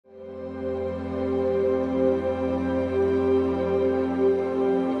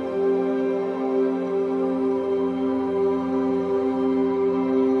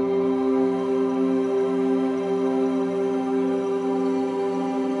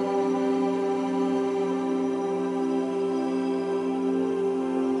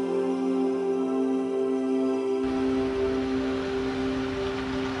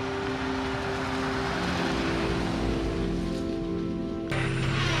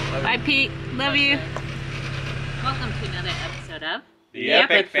Bye, Pete. Love you. Welcome to another episode of The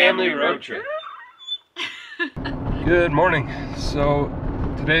Epic Family Road Trip. Good morning. So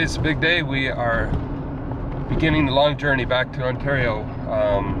today's a big day. We are beginning the long journey back to Ontario.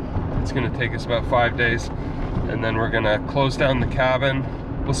 It's going to take us about 5 days, and then we're going to close down the cabin.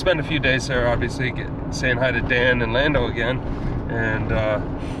 We'll spend a few days there, obviously, saying hi to Dan and Lando again, and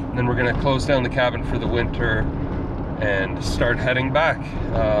then we're going to close down the cabin for the winter and start heading back.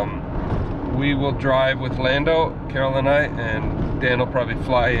 We will drive with Lando, Carol and I, and Dan will probably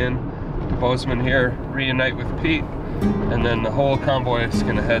fly in to Bozeman here, reunite with Pete, and then the whole convoy is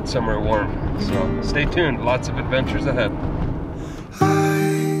going to head somewhere warm. So stay tuned, lots of adventures ahead.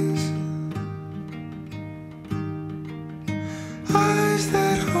 Eyes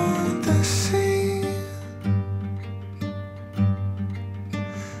that hold the sea,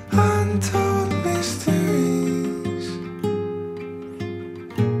 untold mysteries.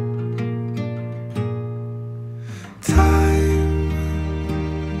 Time,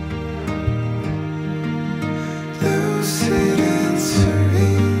 lucid and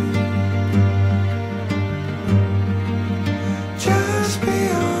serene, just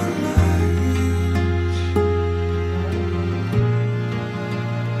beyond my reach,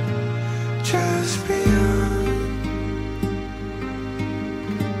 just beyond.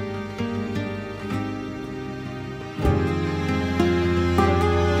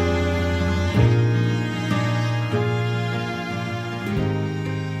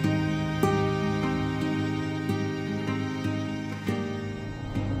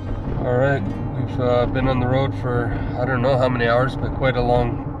 Alright, we've been on the road for I don't know how many hours, but quite a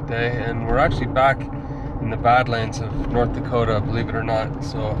long day, and we're actually back in the Badlands of North Dakota, believe it or not.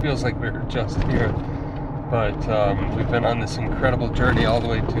 So it feels like we were just here, but we've been on this incredible journey all the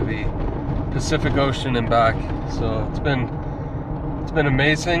way to the Pacific Ocean and back. So it's been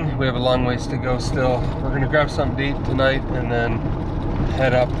amazing. We have a long ways to go still. We're gonna grab something to eat tonight and then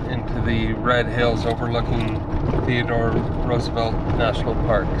head up into the Red Hills overlooking Theodore Roosevelt National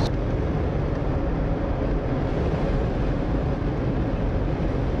Park.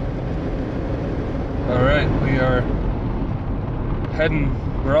 Alright, we are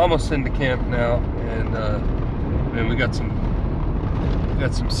we're almost into camp now, and we got some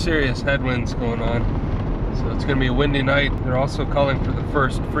serious headwinds going on. So it's going to be a windy night. They're also calling for the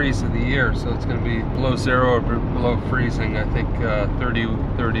first freeze of the year, so it's going to be below zero or below freezing. I think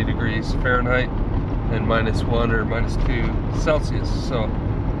 30 degrees Fahrenheit and -1 or -2 Celsius. So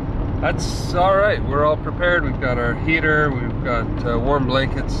that's all right. We're all prepared. We've got our heater, we've got warm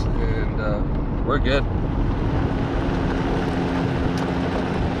blankets, and we're good.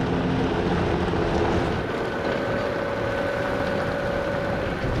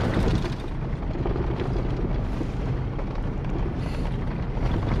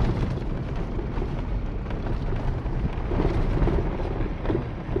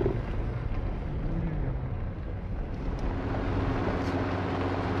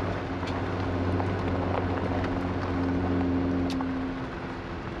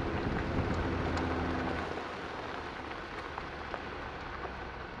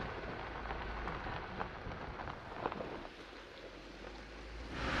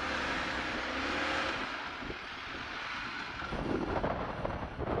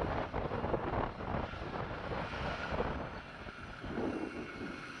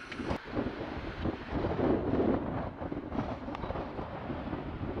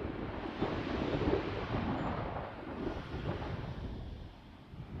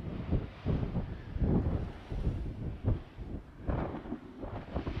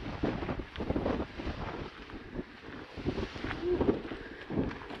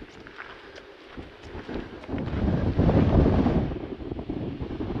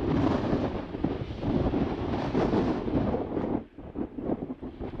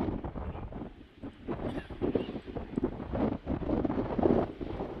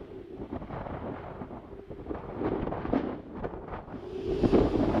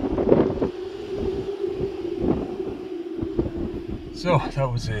 So that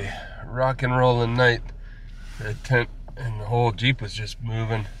was a rock and rolling night. The tent and the whole Jeep was just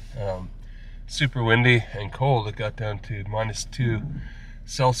moving. Super windy and cold. It got down to -2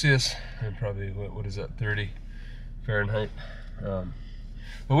 Celsius and probably, what is that, 30 Fahrenheit. But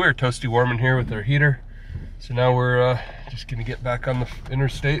we were toasty warm in here with our heater. So now we're just gonna get back on the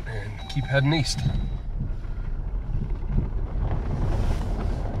interstate and keep heading east.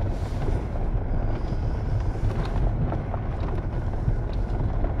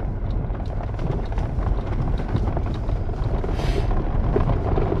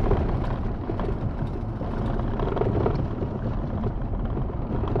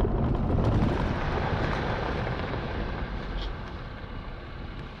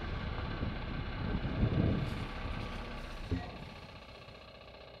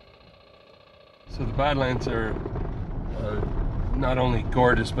 the Badlands are not only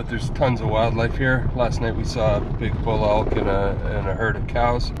gorgeous, but there's tons of wildlife here. Last night we saw a big bull elk and a herd of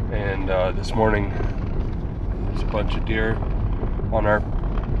cows, and this morning there's a bunch of deer. On our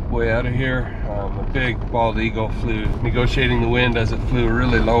way out of here, a big bald eagle flew, negotiating the wind as it flew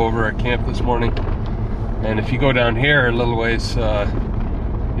really low over our camp this morning. And if you go down here a little ways,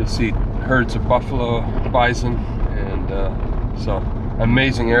 you'll see herds of buffalo, bison, and so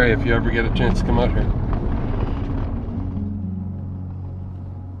amazing area if you ever get a chance to come out here.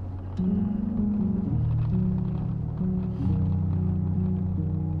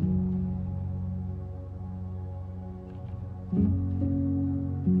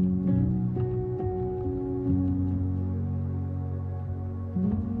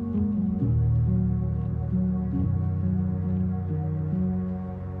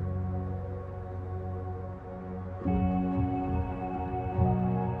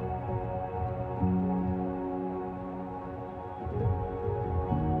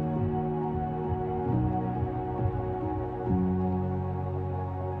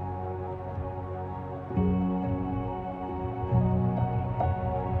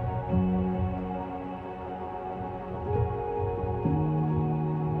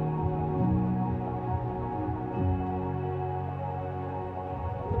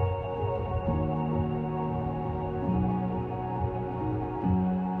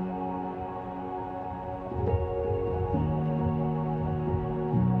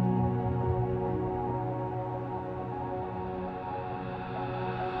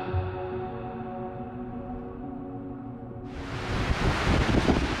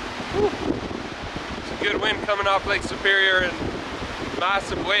 Good wind coming off Lake Superior and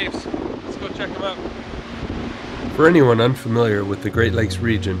massive waves. Let's go check them out. For anyone unfamiliar with the Great Lakes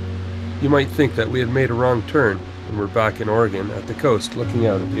region, you might think that we had made a wrong turn and we're back in Oregon at the coast looking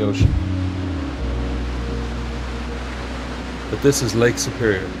out at the ocean. But this is Lake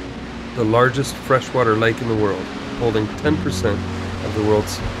Superior, the largest freshwater lake in the world, holding 10% of the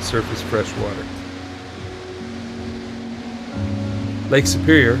world's surface freshwater. Lake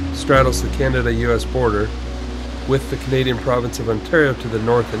Superior straddles the Canada-US border with the Canadian province of Ontario to the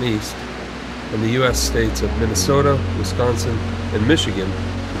north and east, and the US states of Minnesota, Wisconsin, and Michigan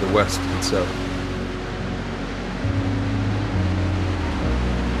to the west and south.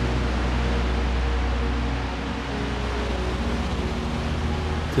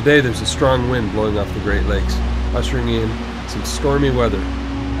 Today there's a strong wind blowing off the Great Lakes, ushering in some stormy weather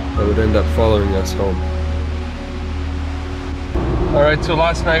that would end up following us home. Alright, so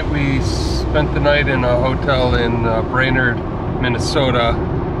last night we spent the night in a hotel in Brainerd, Minnesota.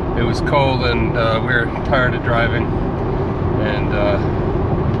 It was cold and we were tired of driving, and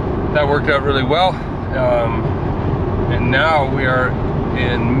that worked out really well. And now we are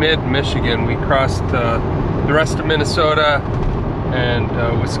in mid-Michigan. We crossed the rest of Minnesota and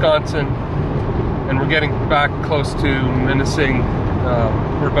Wisconsin, and we're getting back close to Minising.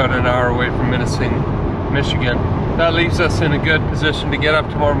 We're about an hour away from Minising, Michigan. That leaves us in a good position to get up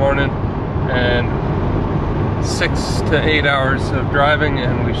tomorrow morning, and 6 to 8 hours of driving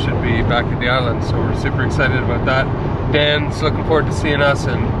and we should be back at the island. So we're super excited about that. Dan's looking forward to seeing us,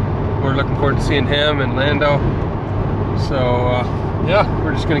 and we're looking forward to seeing him and Lando. So yeah,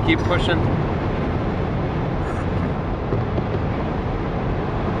 we're just gonna keep pushing.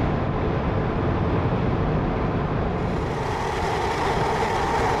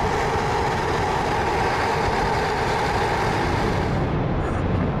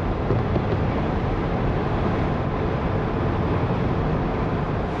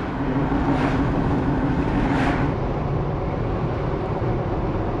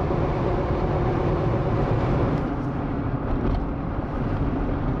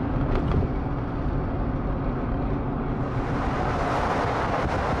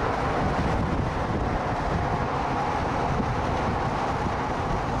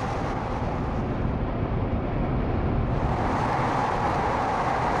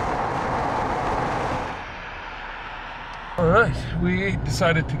 Alright, we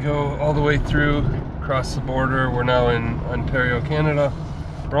decided to go all the way through, across the border. We're now in Ontario, Canada.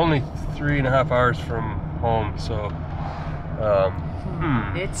 We're only 3.5 hours from home, so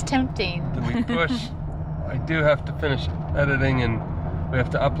It's tempting. do we push? I do have to finish editing, and we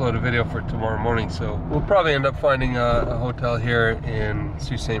have to upload a video for tomorrow morning, so we'll probably end up finding a hotel here in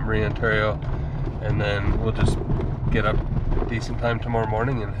Sault Ste. Marie, Ontario, and then we'll just get up a decent time tomorrow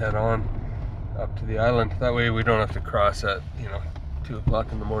morning and head on up to the island. That way we don't have to cross at 2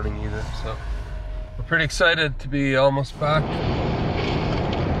 o'clock in the morning either. So we're pretty excited to be almost back.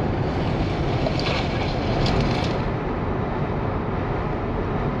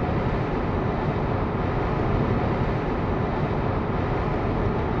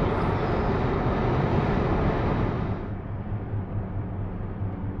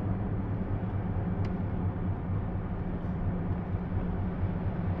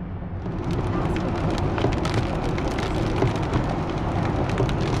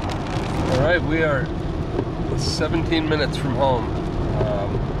 right, we are 17 minutes from home.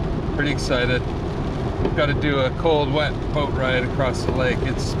 Pretty excited. We've got to do a cold, wet boat ride across the lake.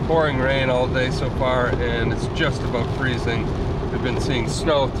 It's pouring rain all day so far, and it's just about freezing. We've been seeing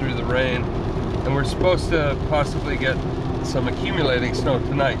snow through the rain, and we're supposed to possibly get some accumulating snow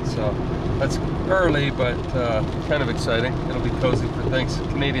tonight, so that's early, but kind of exciting. It'll be cozy for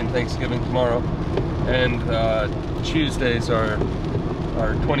Canadian Thanksgiving tomorrow, and Tuesday's our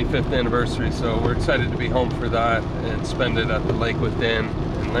 25th anniversary, so we're excited to be home for that and spend it at the lake with Dan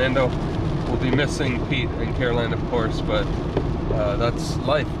and Lando. We'll be missing Pete and Caroline, of course, but that's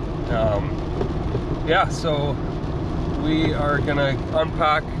life. Yeah, so we are gonna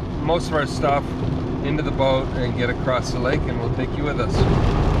unpack most of our stuff into the boat and get across the lake, and we'll take you with us.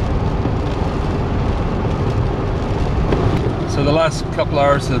 So the last couple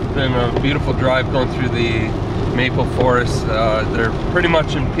hours have been a beautiful drive going through the maple forest. They're pretty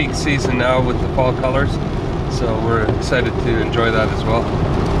much in peak season now with the fall colors, so we're excited to enjoy that as well.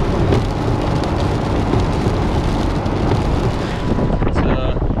 It's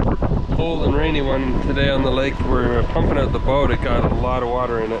a cold and rainy one today on the lake. We're pumping out the boat. It got a lot of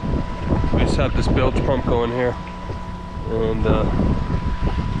water in it. We just have this bilge pump going here, and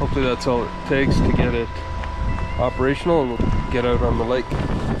hopefully that's all it takes to get it operational, and we'll get out on the lake.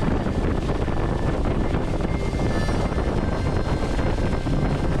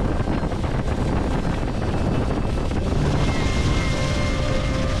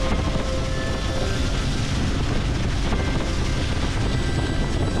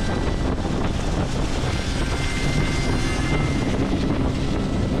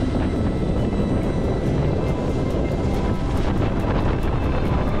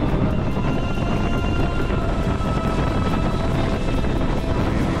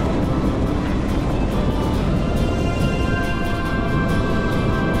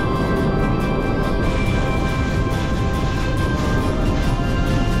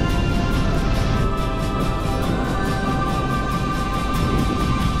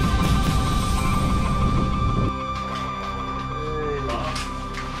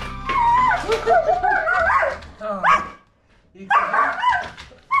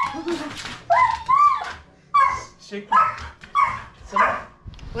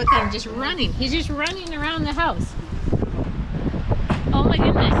 Look at him just running. He's just running around the house. Oh my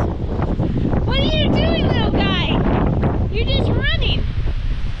goodness. What are you doing, little guy? You're just running.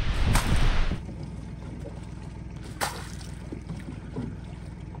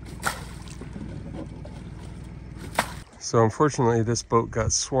 So unfortunately this boat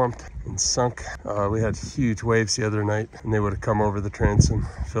got swamped and sunk. We had huge waves the other night, and they would have come over the transom,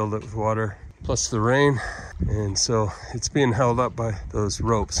 filled it with water, plus the rain, and so it's being held up by those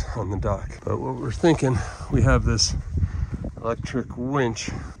ropes on the dock. But what we're thinking, we have this electric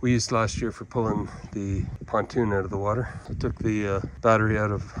winch we used last year for pulling the pontoon out of the water. I took the battery out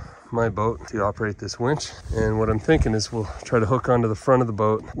of my boat to operate this winch, and what I'm thinking is we'll try to hook onto the front of the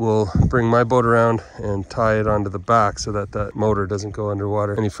boat. We'll bring my boat around and tie it onto the back so that that motor doesn't go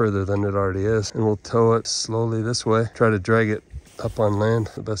underwater any further than it already is, and we'll tow it slowly this way, try to drag it up on land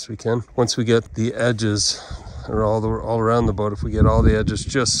the best we can. Once we get the edges, or all around the boat, if we get all the edges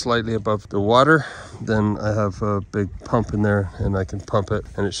just slightly above the water, then I have a big pump in there and I can pump it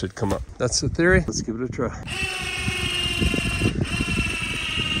and it should come up. That's the theory. Let's give it a try.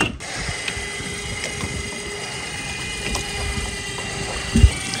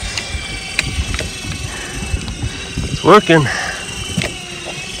 It's working.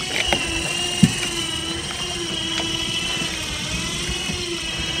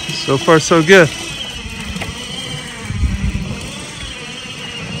 So far, so good.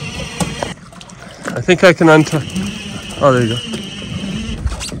 I think I can untie. Oh, there you go.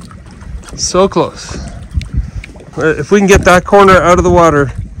 So close. If we can get that corner out of the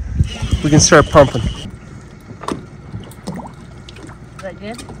water, we can start pumping. Is that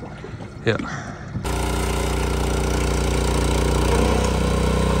good? Yeah.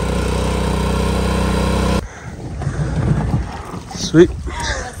 Sweet.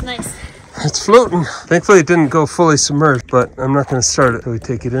 Oh, that's nice. It's floating. Thankfully it didn't go fully submerged, but I'm not going to start it until we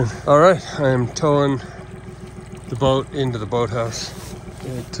take it in. All right, I am towing the boat into the boathouse.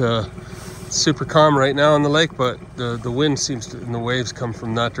 It's super calm right now on the lake, but the wind seems to, and the waves come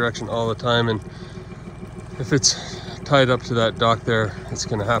from that direction all the time, and if it's tied up to that dock there, it's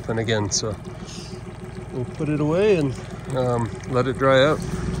going to happen again. So we'll put it away and let it dry out.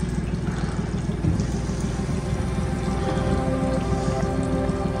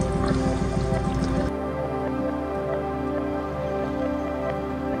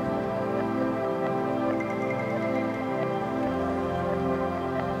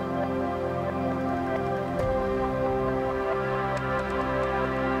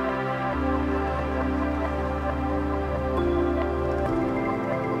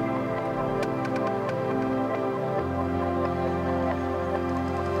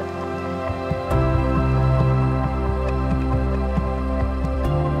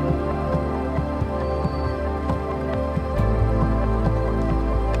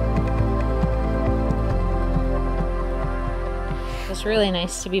 It's really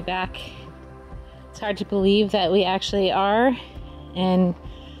nice to be back. It's hard to believe that we actually are, and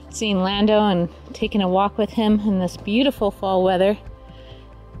seeing Lando and taking a walk with him in this beautiful fall weather.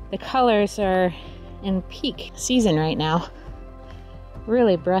 The colors are in peak season right now.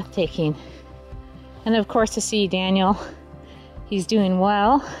 Really breathtaking. And of course to see Daniel, he's doing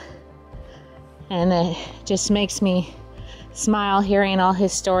well. And it just makes me smile hearing all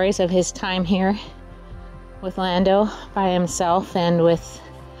his stories of his time here with Lando by himself and with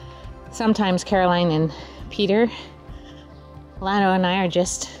sometimes Caroline and Peter. Lando and I are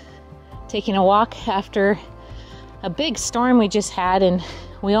just taking a walk after a big storm we just had, and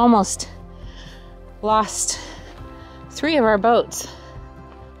we almost lost 3 of our boats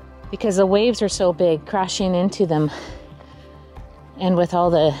because the waves are so big, crashing into them, and with all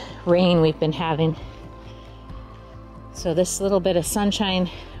the rain we've been having. So this little bit of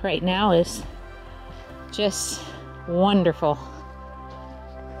sunshine right now is just wonderful.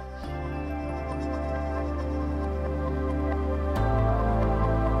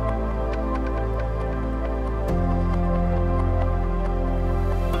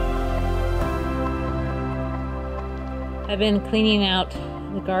 I've been cleaning out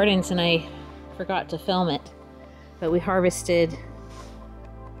the gardens and I forgot to film it, but we harvested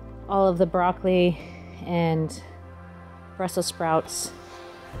all of the broccoli and Brussels sprouts,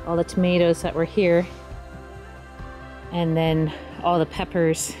 all the tomatoes that were here, and then all the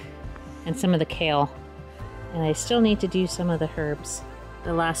peppers and some of the kale. And I still need to do some of the herbs.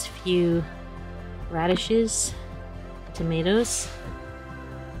 The last few radishes, tomatoes,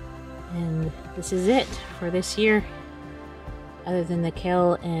 and this is it for this year, other than the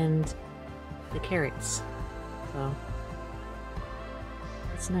kale and the carrots. So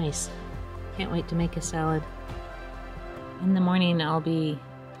it's nice. Can't wait to make a salad. In the morning I'll be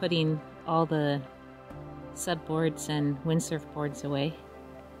putting all the subboards and windsurf boards away.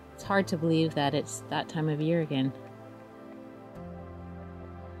 It's hard to believe that it's that time of year again.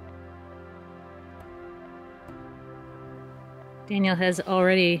 Daniel has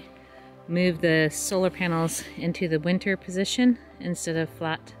already move the solar panels into the winter position instead of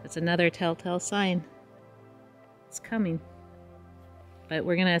flat. That's another telltale sign. It's coming. But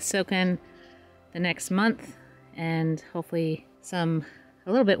we're gonna soak in the next month and hopefully a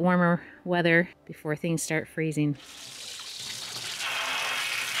little bit warmer weather before things start freezing.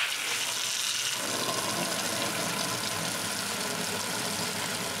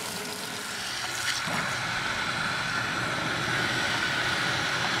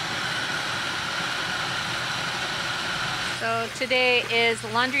 So today is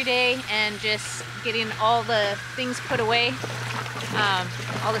laundry day and just getting all the things put away,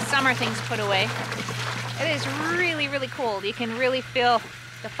 all the summer things put away. It is really, really cold. You can really feel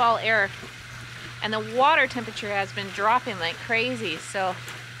the fall air, and the water temperature has been dropping like crazy. So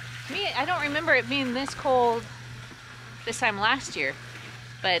me, I don't remember it being this cold this time last year,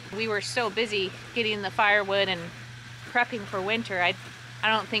 but we were so busy getting the firewood and prepping for winter, I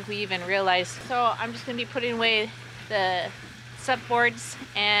don't think we even realized. So I'm just gonna be putting away the subboards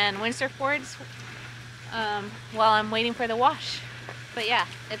and windsurf boards while I'm waiting for the wash. But yeah,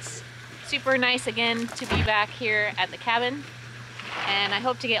 it's super nice again to be back here at the cabin, and I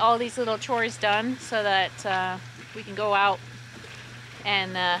hope to get all these little chores done so that we can go out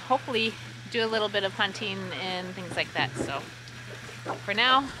and hopefully do a little bit of hunting and things like that. So for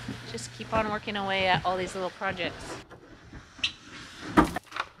now, just keep on working away at all these little projects.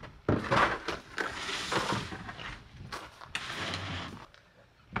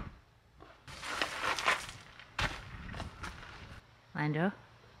 Lando?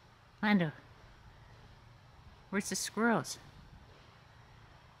 Lando? Where's the squirrels?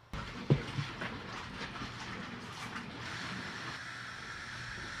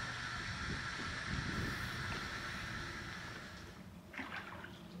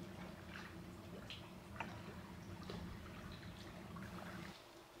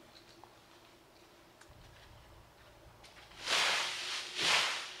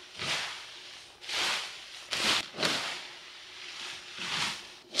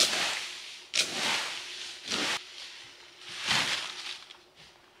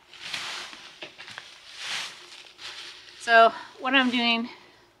 So what I'm doing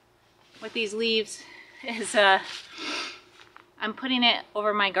with these leaves is I'm putting it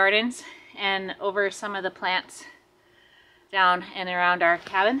over my gardens and over some of the plants down and around our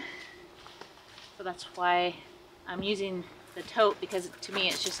cabin. So that's why I'm using the tote, because to me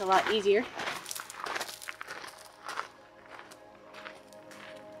it's just a lot easier.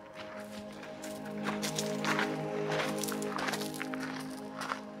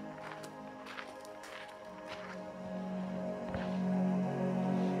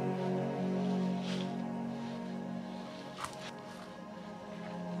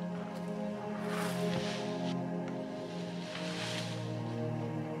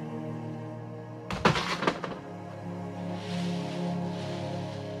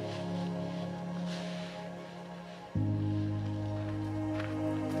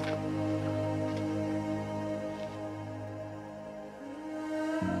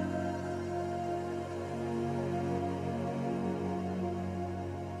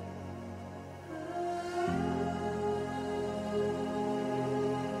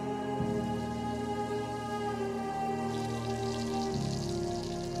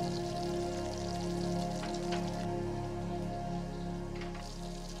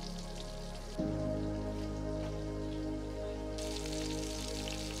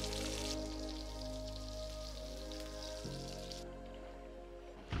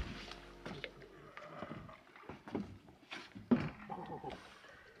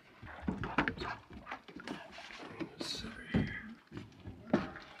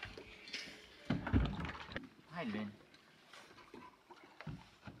 Hi, Vin. I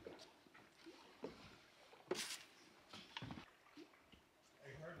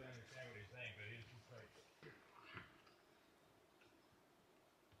hardly understand what he's saying, but he's just like...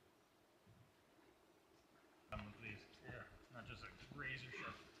 Please. Yeah. Not just a razor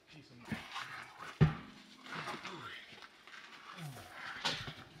sharp piece of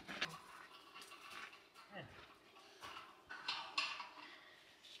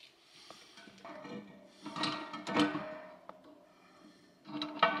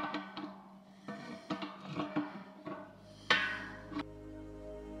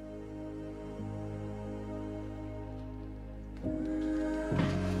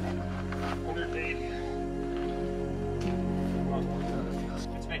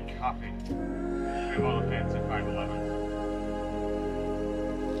It's made coffee. We have all the fancy 511.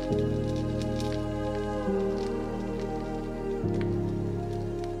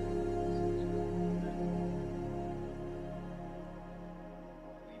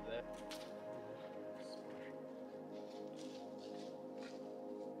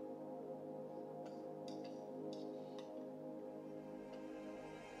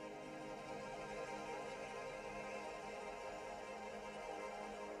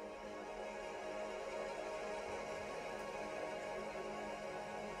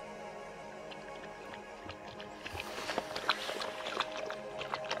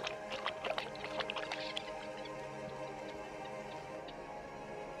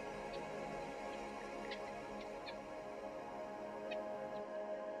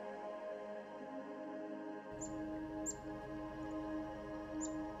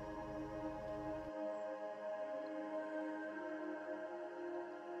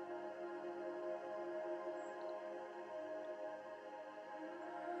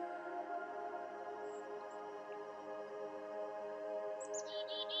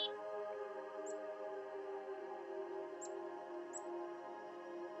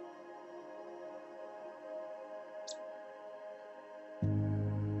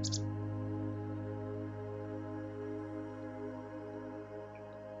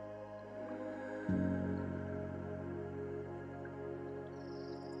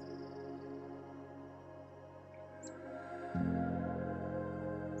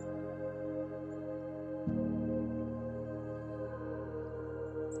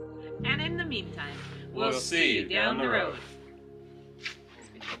 And in the meantime, We'll see you down the road.